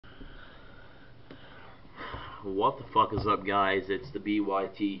What the fuck is up, guys? It's the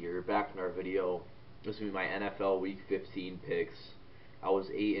BYT here, back in our video. This will be my NFL Week 15 picks. I was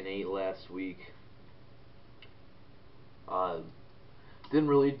 8-8 last week. Didn't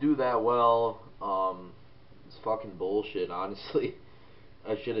really do that well. It's fucking bullshit, honestly.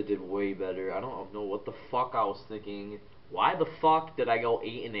 I should have did way better. I don't know what the fuck I was thinking. Why the fuck did I go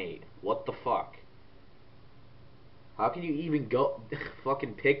 8-8? What the fuck? How can you even go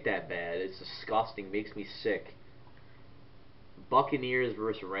fucking pick that bad? It's disgusting. Makes me sick. Buccaneers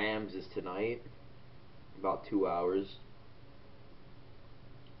versus Rams is tonight. About 2 hours.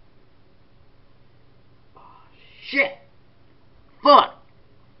 Oh, shit! Fuck!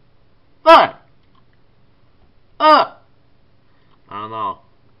 Fuck! I don't know.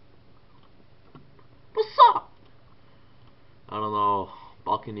 What's up? I don't know.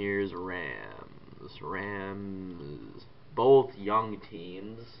 Buccaneers, Rams. Both young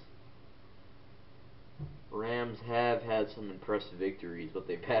teams. Rams have had some impressive victories, but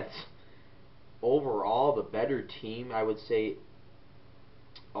they've had overall the better team. I would say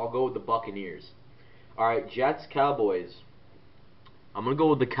I'll go with the Buccaneers. Alright, Jets, Cowboys. I'm going to go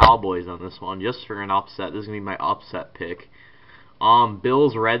with the Cowboys on this one, just for an upset. This is going to be my upset pick.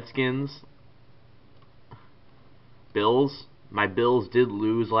 Bills, Redskins. Bills. My Bills did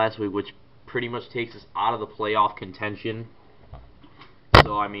lose last week, which pretty much takes us out of the playoff contention.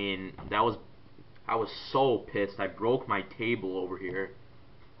 So, I mean, I was so pissed. I broke my table over here.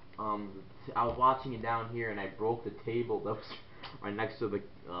 I was watching it down here, and I broke the table that was right next to the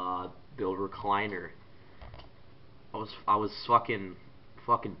recliner. I was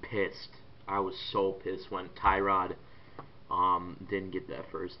fucking pissed. I was so pissed when Tyrod didn't get that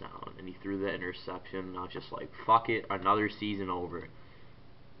first down, and he threw that interception. I was just like, fuck it, another season over.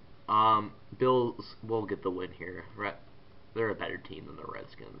 Bills will get the win here. They're a better team than the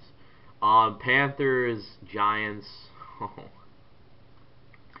Redskins. Panthers, Giants.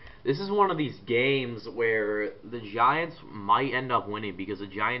 This is one of these games where the Giants might end up winning, because the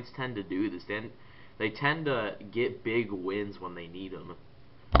Giants tend to do this. They tend to get big wins when they need them.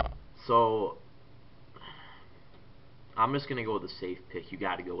 So I'm just gonna go with a safe pick. You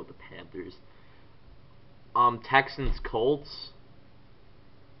got to go with the Panthers. Texans, Colts.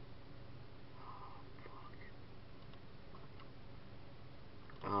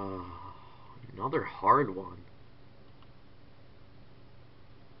 Another hard one.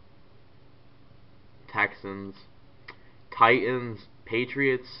 Texans, Titans,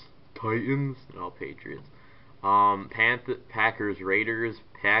 Patriots, Titans, no, Patriots. Packers, Raiders,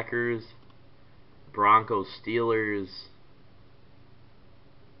 Packers, Broncos, Steelers.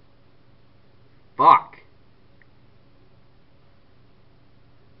 Fuck.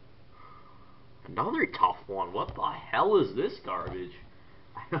 Another tough one. What the hell is this garbage?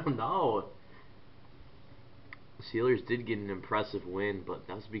 I don't know. The Steelers did get an impressive win, but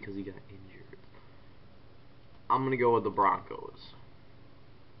that's because he got injured. I'm going to go with the Broncos.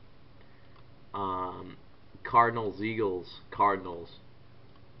 Cardinals, Eagles, Cardinals.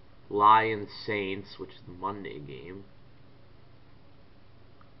 Lions, Saints, which is the Monday game.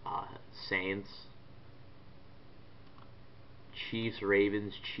 Saints. Chiefs,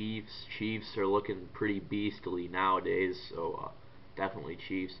 Ravens, Chiefs. Chiefs are looking pretty beastly nowadays, so definitely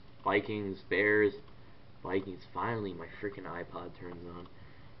Chiefs. Vikings, Bears. Vikings, finally my freaking iPod turns on.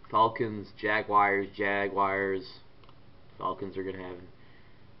 Falcons, Jaguars. Falcons are going to have,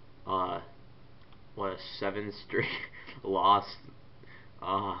 a 7 straight loss.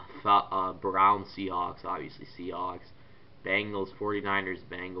 Browns, Seahawks, obviously Seahawks. Bengals, 49ers,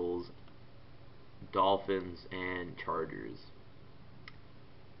 Bengals. Dolphins, and Chargers.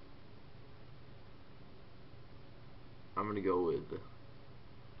 I'm going to go with...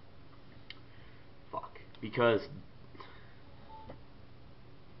 because...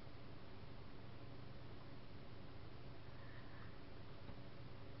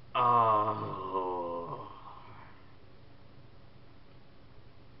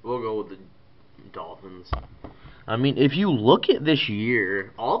 we'll go with the Dolphins. I mean, if you look at this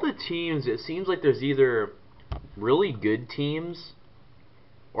year, all the teams, it seems like there's either really good teams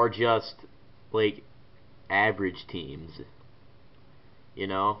or just, like, average teams. You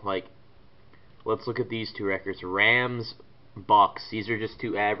know? Like, let's look at these two records. Rams, Bucks. These are just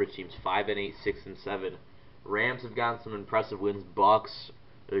two average teams. 5-8, 6-7. Rams have gotten some impressive wins. Bucks,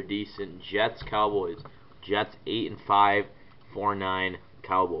 they're decent. Jets, Cowboys. Jets 8-5, 4-9.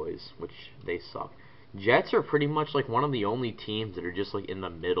 Cowboys, which they suck. Jets are pretty much like one of the only teams that are just like in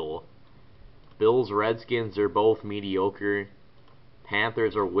the middle. Bills, Redskins, they're both mediocre.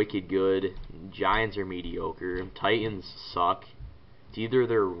 Panthers are wicked good. Giants are mediocre. Titans suck. It's either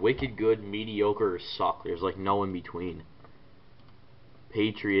they're wicked good, mediocre, or suck. There's like no in between.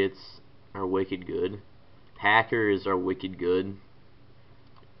 Patriots are wicked good. Packers are wicked good.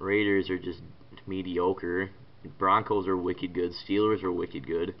 Raiders are just mediocre. Broncos are wicked good. Steelers are wicked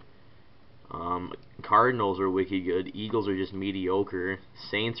good. Cardinals are wicked good. Eagles are just mediocre.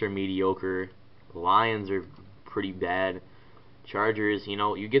 Saints are mediocre. Lions are pretty bad. Chargers,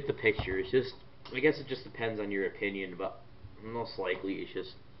 you get the picture. It's just, I guess it just depends on your opinion, but most likely it's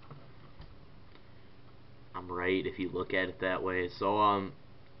just, I'm right if you look at it that way. So,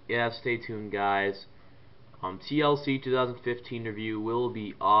 yeah, stay tuned, guys. TLC 2015 review will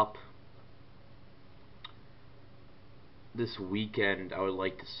be up this weekend, I would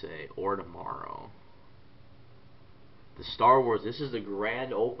like to say, or tomorrow. The Star Wars, this is the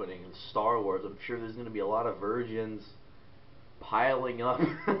grand opening of Star Wars. I'm sure there's going to be a lot of virgins piling up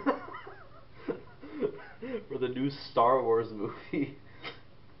for the new Star Wars movie.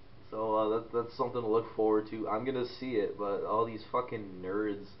 So that's something to look forward to. I'm going to see it, but all these fucking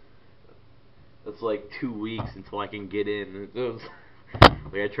nerds, it's like 2 weeks until I can get in.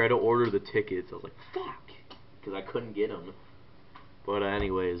 Like, I tried to order the tickets. I was like, fuck, because I couldn't get them. But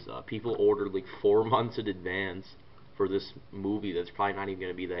anyways, people ordered like 4 months in advance for this movie that's probably not even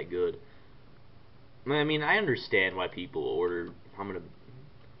going to be that good. I mean, I understand why people order. I'm going to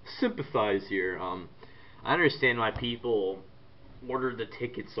sympathize here. I understand why people ordered the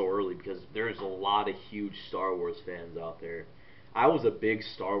tickets so early, because there's a lot of huge Star Wars fans out there. I was a big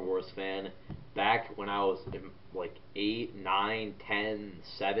Star Wars fan back when I was in like 8, 9, 10,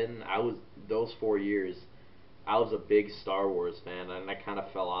 7. Those 4 years, I was a big Star Wars fan, and I kind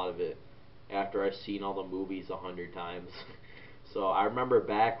of fell out of it after I've seen all the movies 100 times. So I remember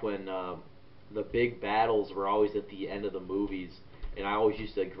back when the big battles were always at the end of the movies, and I always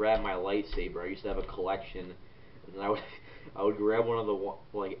used to grab my lightsaber. I used to have a collection, and I would grab one of the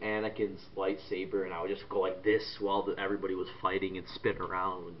like Anakin's lightsaber, and I would just go like this while everybody was fighting, and spin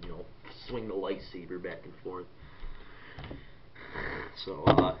around and swing the lightsaber back and forth. So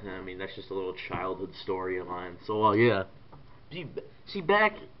I mean, that's just a little childhood story of mine. So yeah, see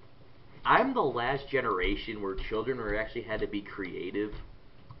back, I'm the last generation where children were actually had to be creative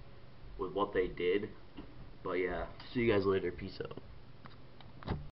with what they did. But yeah, see you guys later. Peace out.